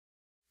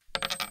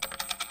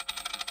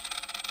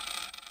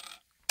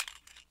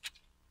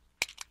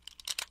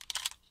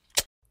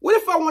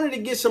wanted to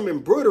get some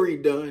embroidery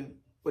done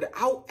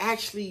without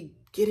actually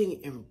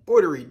getting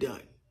embroidery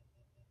done?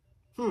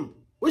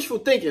 Wishful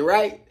thinking,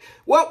 right?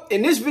 Well,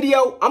 in this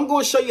video, I'm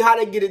going to show you how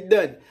to get it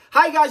done.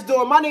 How you guys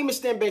doing? My name is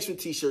Stan Banks from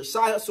T-Shirts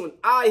Side Hustle, and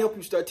I help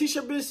you start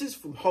t-shirt businesses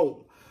from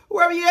home,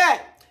 wherever you're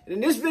at. And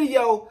in this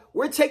video,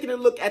 we're taking a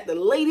look at the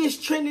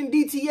latest trend in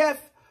DTF,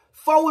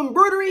 faux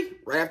embroidery,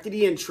 right after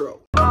the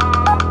intro.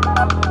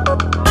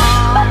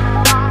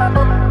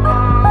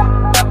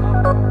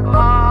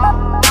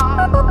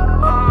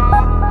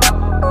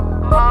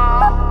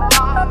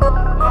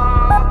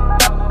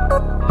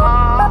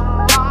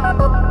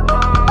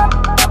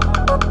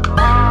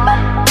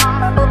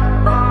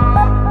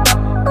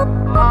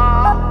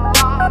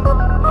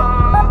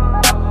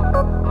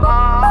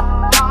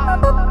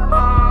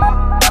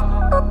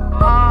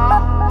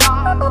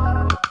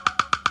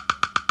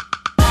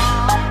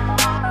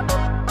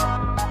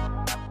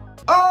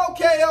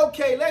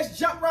 Okay, let's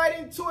jump right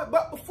into it.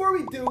 But before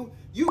we do,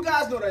 you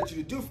guys know what I need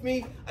you to do for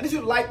me. I need you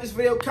to like this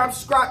video, comment,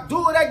 subscribe, do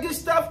all that good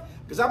stuff,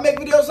 because I make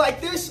videos like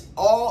this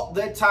all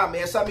the time,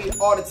 man. So I mean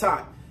all the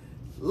time.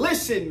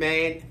 Listen,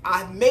 man,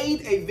 I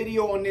made a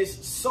video on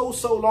this so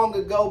long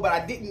ago, but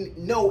I didn't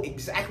know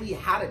exactly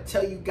how to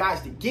tell you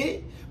guys to get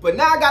it. But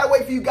now I gotta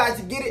wait for you guys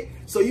to get it,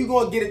 so you're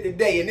gonna get it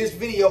today in this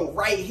video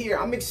right here.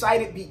 I'm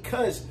excited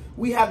because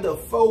we have the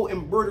faux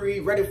embroidery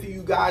ready for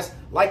you guys.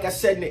 Like I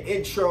said in the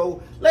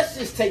intro, let's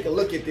just take a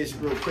look at this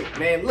real quick,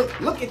 man.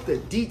 Look at the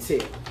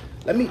detail.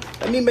 Let me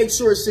make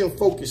sure it's in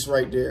focus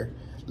right there.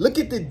 Look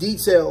at the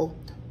detail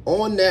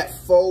on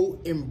that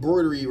faux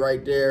embroidery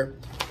right there.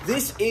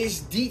 This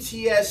is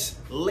DTF's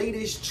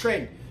latest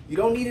trend. You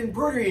don't need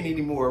embroidering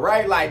anymore,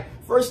 right? Like,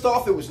 first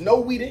off, it was no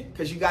weeding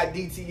because you got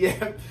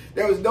DTF.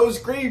 There was no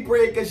screen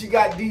print because you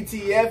got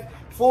DTF.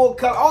 Full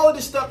cut, all of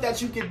the stuff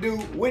that you can do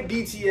with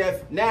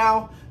DTF.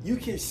 Now you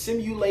can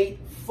simulate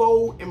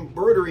faux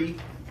embroidery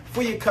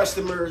for your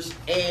customers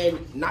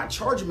and not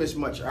charge them as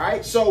much, all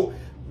right? So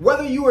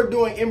whether you are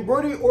doing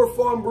embroidery or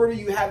faux embroidery,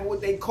 you have what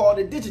they call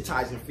the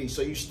digitizing fee.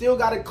 So you still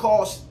got a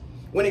cost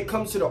when it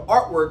comes to the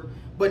artwork,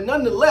 but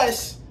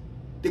nonetheless,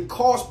 the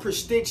cost per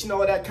stitch and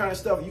all that kind of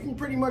stuff, you can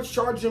pretty much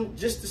charge them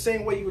just the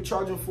same way you would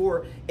charge them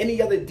for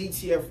any other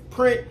DTF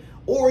print,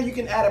 or you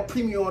can add a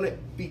premium on it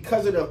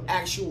because of the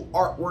actual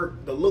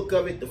artwork, the look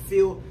of it, the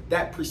feel.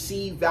 That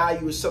perceived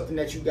value is something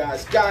that you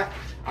guys got.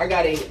 I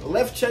got a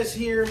left chest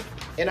here,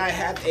 and I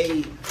have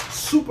a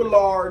super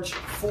large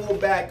full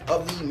back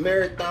of the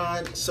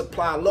Marathon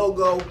Supply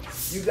logo.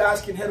 You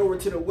guys can head over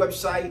to the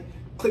website,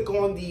 click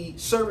on the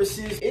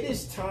services. It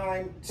is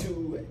time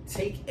to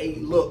take a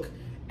look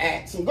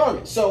at some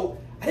garments. So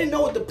I didn't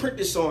know what to print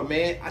this on,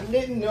 man. I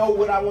didn't know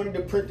what I wanted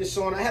to print this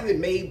on. I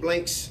haven't made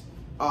blanks.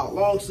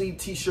 Long sleeve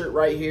t-shirt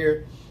right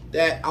here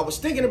that I was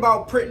thinking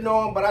about printing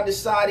on, but I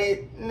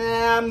decided,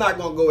 nah, I'm not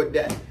gonna go with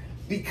that.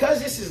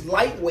 Because this is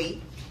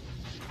lightweight,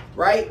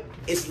 right?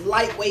 It's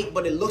lightweight,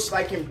 but it looks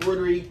like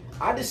embroidery.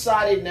 I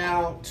decided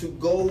now to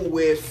go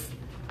with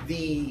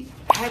the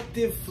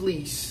active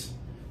fleece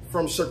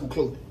from Circle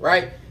Clothing,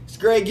 right? It's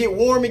great, get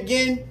warm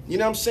again, you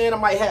know what I'm saying? I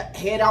might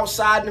head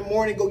outside in the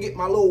morning, go get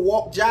my little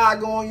walk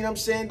jog on, you know what I'm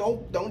saying?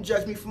 Don't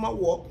judge me for my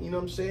walk, you know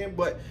what I'm saying?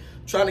 But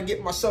I'm trying to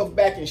get myself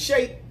back in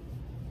shape.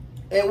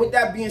 And with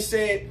that being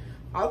said,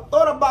 I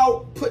thought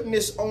about putting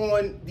this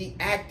on the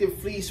active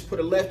fleece for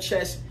the left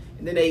chest,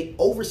 and then a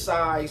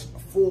oversized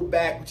full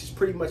back, which is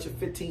pretty much a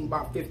 15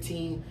 by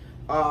 15.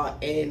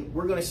 And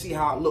we're gonna see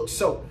how it looks.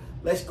 So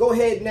let's go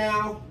ahead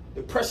now.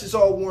 The press is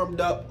all warmed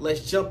up.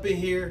 Let's jump in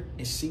here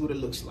and see what it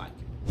looks like.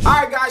 All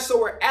right, guys, so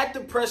we're at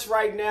the press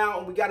right now,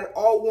 and we got it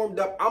all warmed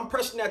up. I'm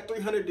pressing at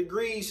 300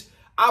 degrees.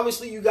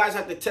 Obviously, you guys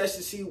have to test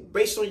to see,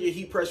 based on your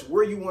heat press,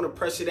 where you want to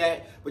press it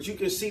at. But you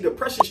can see the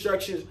press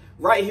instructions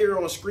right here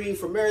on screen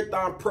for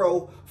Marathon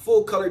Pro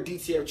full color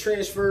DTF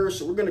transfers.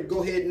 So we're going to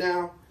go ahead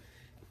now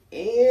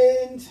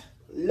and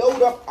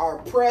load up our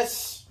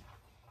press.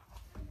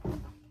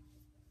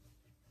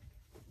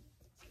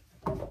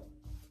 I'm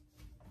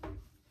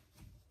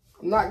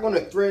not going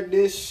to thread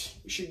this.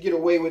 You should get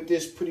away with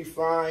this pretty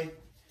fine.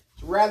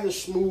 It's rather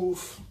smooth.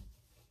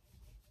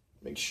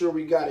 Make sure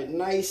we got it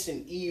nice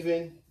and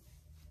even.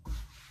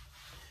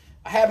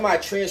 I have my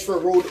transfer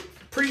rolled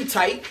pretty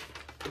tight.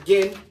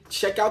 Again,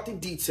 check out the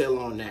detail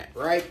on that,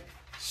 right?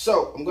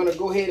 So I'm gonna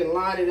go ahead and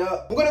line it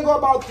up. I'm gonna go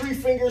about 3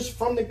 fingers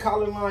from the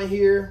collar line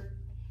here.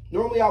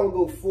 Normally I would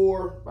go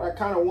 4, but I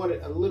kind of want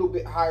it a little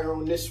bit higher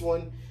on this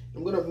one.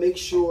 I'm gonna make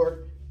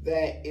sure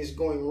that it's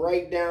going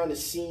right down the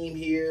seam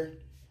here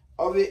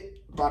of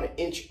it, about 1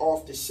 inch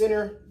off the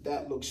center.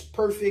 That looks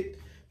perfect.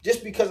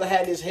 Just because I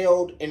had this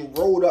held and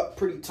rolled up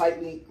pretty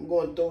tightly, I'm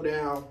going to throw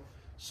down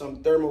some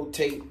thermo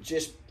tape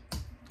just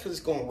because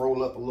it's going to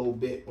roll up a little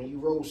bit. When you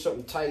roll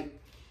something tight,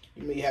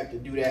 you may have to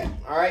do that.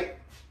 All right.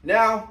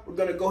 Now we're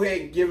going to go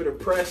ahead and give it a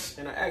press.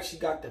 And I actually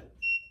got the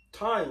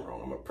time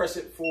wrong. I'm going to press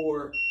it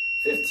for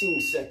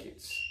 15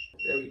 seconds.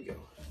 There we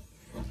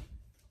go.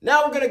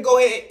 Now we're going to go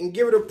ahead and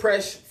give it a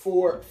press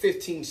for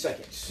 15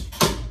 seconds.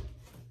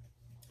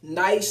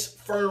 Nice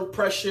firm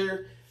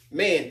pressure.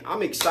 Man,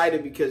 I'm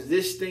excited because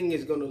this thing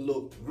is gonna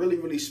look really,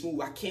 really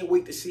smooth. I can't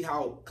wait to see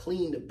how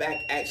clean the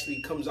back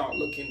actually comes out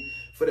looking.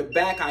 For the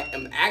back, I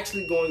am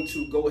actually going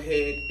to go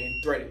ahead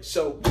and thread it.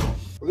 So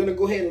we're gonna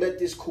go ahead and let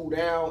this cool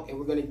down, and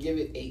we're gonna give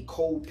it a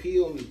cold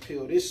peel. Let me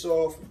peel this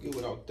off. We're good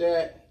without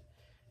that.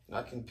 And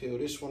I can peel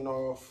this one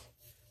off.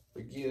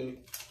 We're good.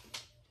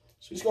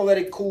 So just gonna let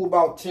it cool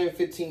about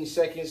 10-15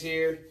 seconds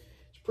here.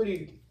 It's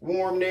pretty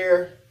warm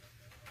there.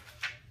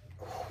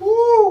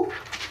 Whoo!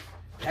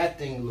 That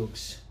thing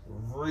looks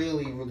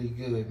really, really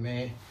good,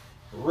 man.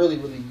 Really,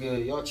 really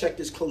good. Y'all check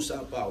this close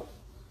up out.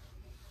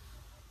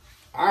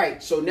 All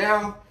right, so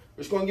now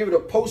we're just gonna give it a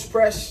post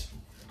press.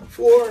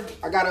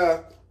 I got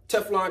a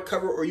Teflon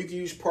cover, or you can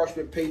use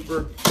parchment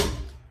paper.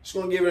 Just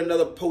gonna give it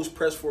another post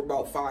press for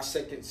about 5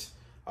 seconds.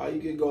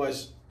 You can go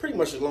as pretty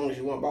much as long as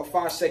you want. About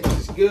 5 seconds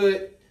is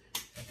good.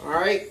 All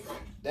right,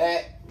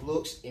 that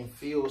looks and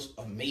feels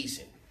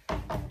amazing.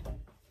 All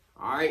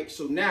right,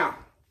 so now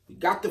we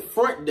got the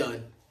front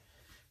done.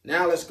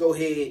 Now let's go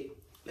ahead.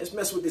 Let's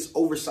mess with this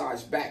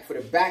oversized back. For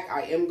the back,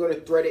 I am gonna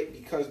thread it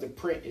because the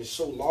print is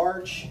so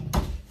large.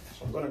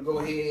 So I'm gonna go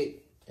ahead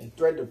and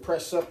thread the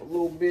press up a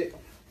little bit.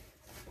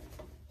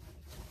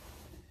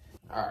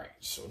 All right,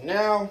 so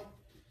now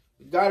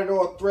we got it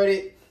all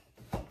threaded.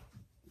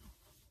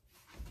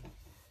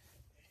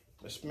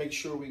 Let's make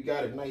sure we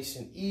got it nice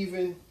and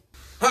even.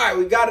 All right,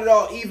 we got it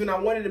all even. I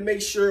wanted to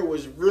make sure it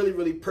was really,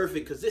 really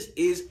perfect because this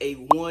is a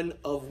 1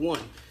 of 1.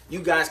 You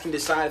guys can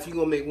decide if you're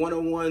gonna make 1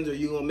 of 1s or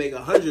you're gonna make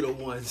 100 of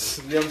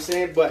 1s. You know what I'm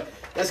saying? But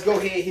let's go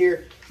ahead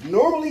here.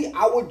 Normally,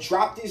 I would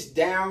drop this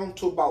down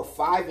to about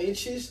 5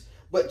 inches,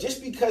 but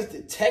just because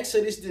the text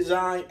of this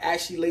design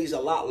actually lays a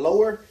lot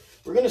lower,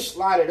 we're gonna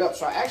slide it up.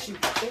 So I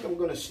think I'm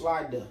gonna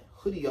slide the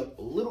hoodie up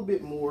a little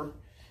bit more.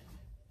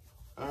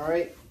 All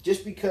right,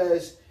 just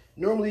because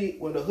normally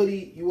when the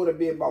hoodie, you wanna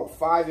be about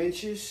 5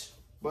 inches,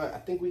 but I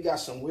think we got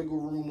some wiggle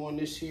room on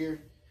this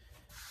here.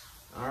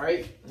 All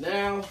right,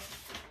 now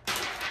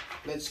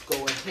let's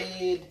go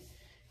ahead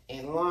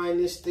and line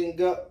this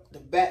thing up, the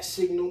bat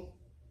signal.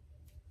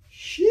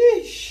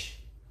 Sheesh.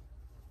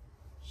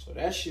 So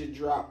that should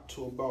drop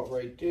to about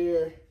right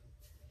there.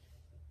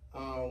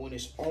 When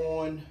it's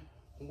on,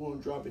 I'm going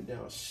to drop it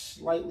down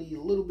slightly, a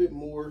little bit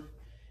more.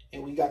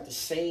 And we got the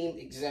same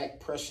exact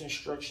press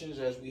instructions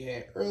as we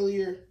had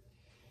earlier.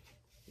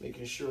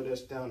 Making sure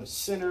that's down the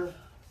center.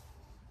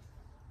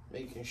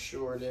 Making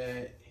sure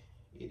that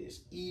it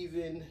is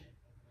even.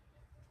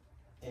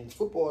 In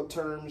football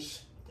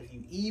terms, if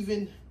you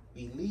even,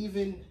 be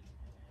leaving.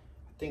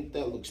 I think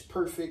that looks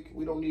perfect.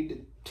 We don't need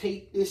to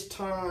tape this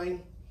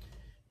time.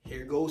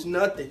 Here goes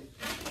nothing.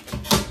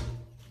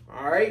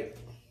 All right,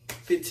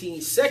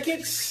 15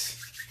 seconds.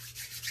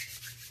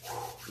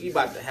 We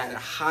about to have the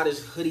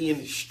hottest hoodie in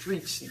the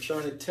streets. I'm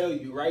trying to tell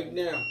you right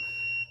now.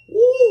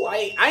 Woo,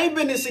 I ain't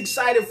been this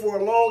excited for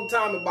a long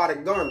time about a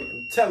garment.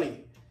 I'm telling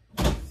you.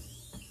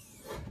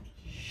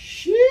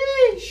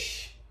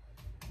 Sheesh.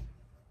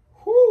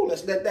 Woo,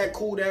 let's let that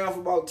cool down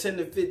for about 10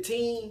 to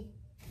 15.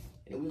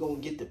 And we're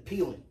going to get to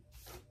peeling.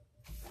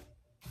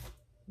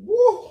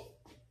 Woo.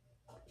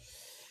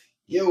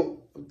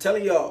 Yo, I'm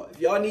telling y'all, if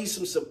y'all need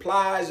some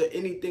supplies or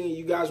anything and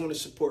you guys want to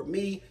support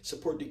me,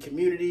 support the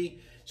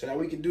community, so that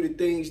we can do the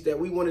things that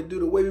we want to do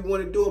the way we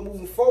want to do it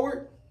moving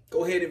forward,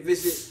 go ahead and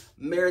visit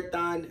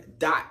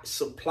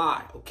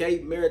marathon.supply, okay?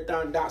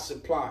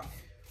 Marathon.supply.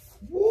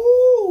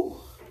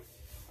 Woo!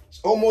 It's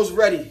almost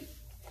ready.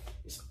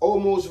 It's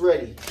almost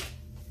ready.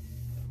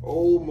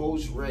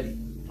 Almost ready.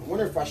 I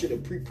wonder if I should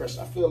have pre-pressed.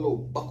 I feel a little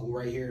buckle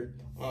right here.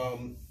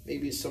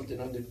 Maybe it's something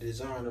under the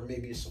design, or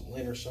maybe it's some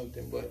lint or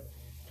something, but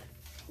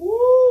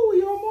woo,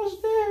 we almost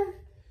there.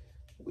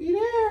 We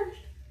there.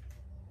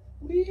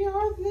 We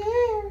are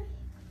there.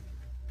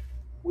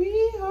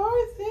 We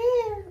are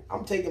there.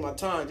 I'm taking my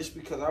time just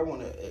because I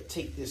want to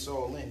take this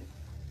all in.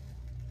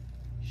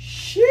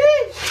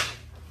 Sheesh.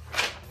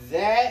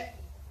 That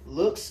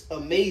looks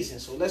amazing.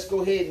 So let's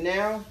go ahead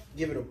now,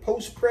 give it a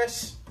post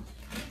press.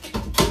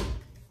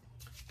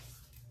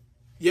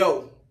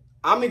 Yo,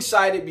 I'm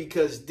excited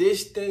because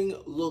this thing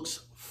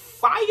looks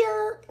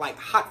fire, like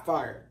hot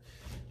fire.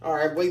 All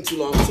right, way too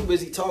long. I'm too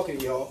busy talking,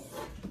 y'all.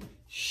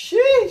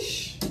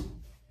 Sheesh.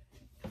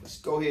 Let's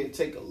go ahead and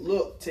take a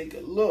look. Take a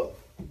look.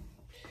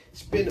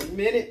 It's been a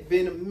minute.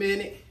 Been a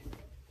minute.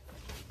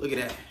 Look at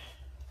that.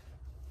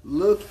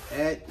 Look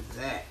at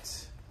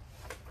that.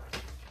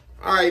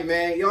 All right,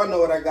 man. Y'all know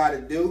what I got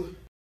to do.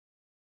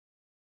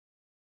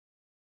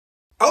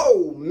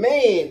 Oh,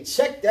 man.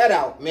 Check that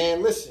out,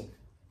 man. Listen.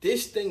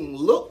 This thing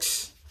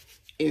looks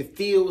and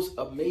feels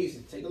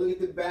amazing. Take a look at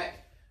the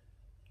back.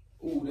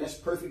 Ooh, that's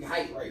perfect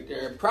height right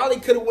there. Probably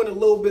could have went a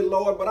little bit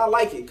lower, but I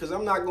like it because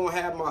I'm not going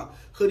to have my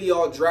hoodie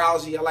all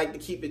drowsy. I like to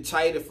keep it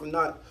tight if I'm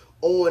not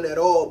on at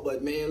all.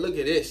 But, man, look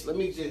at this. Let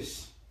me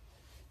just...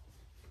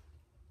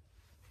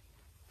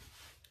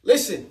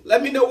 Listen,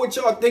 let me know what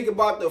y'all think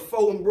about the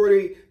faux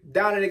embroidery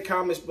down in the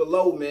comments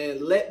below,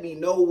 man. Let me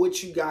know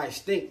what you guys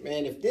think,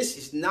 man. If this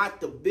is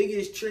not the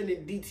biggest trend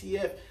in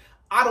DTF,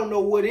 I don't know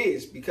what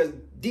is, because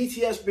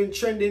DTF's been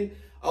trending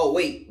Oh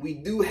wait, we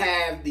do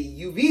have the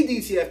UV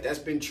DTF that's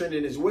been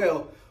trending as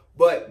well.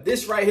 But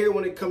this right here,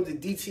 when it comes to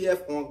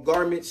DTF on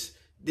garments,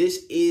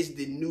 this is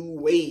the new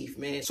wave,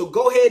 man. So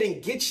go ahead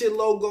and get your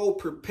logo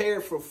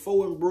prepared for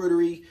faux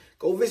embroidery.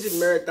 Go visit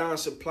Marathon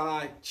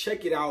Supply.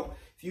 Check it out.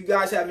 If you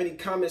guys have any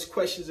comments,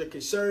 questions, or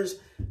concerns,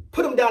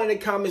 put them down in the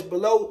comments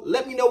below.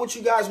 Let me know what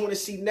you guys want to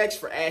see next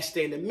for Ask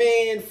Stan the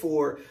Man,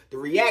 for the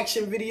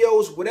reaction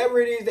videos, whatever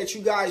it is that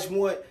you guys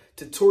want,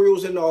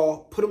 tutorials and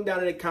all. Put them down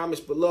in the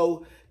comments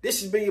below.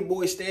 This has been your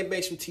boy Stan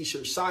Banks from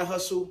T-Shirt Side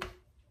Hustle.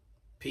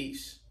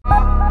 Peace.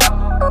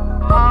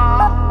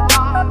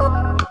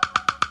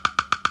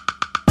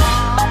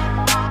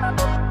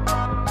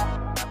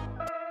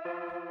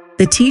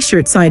 The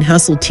T-Shirt Side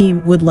Hustle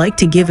team would like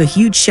to give a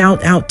huge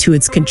shout out to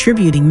its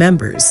contributing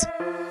members.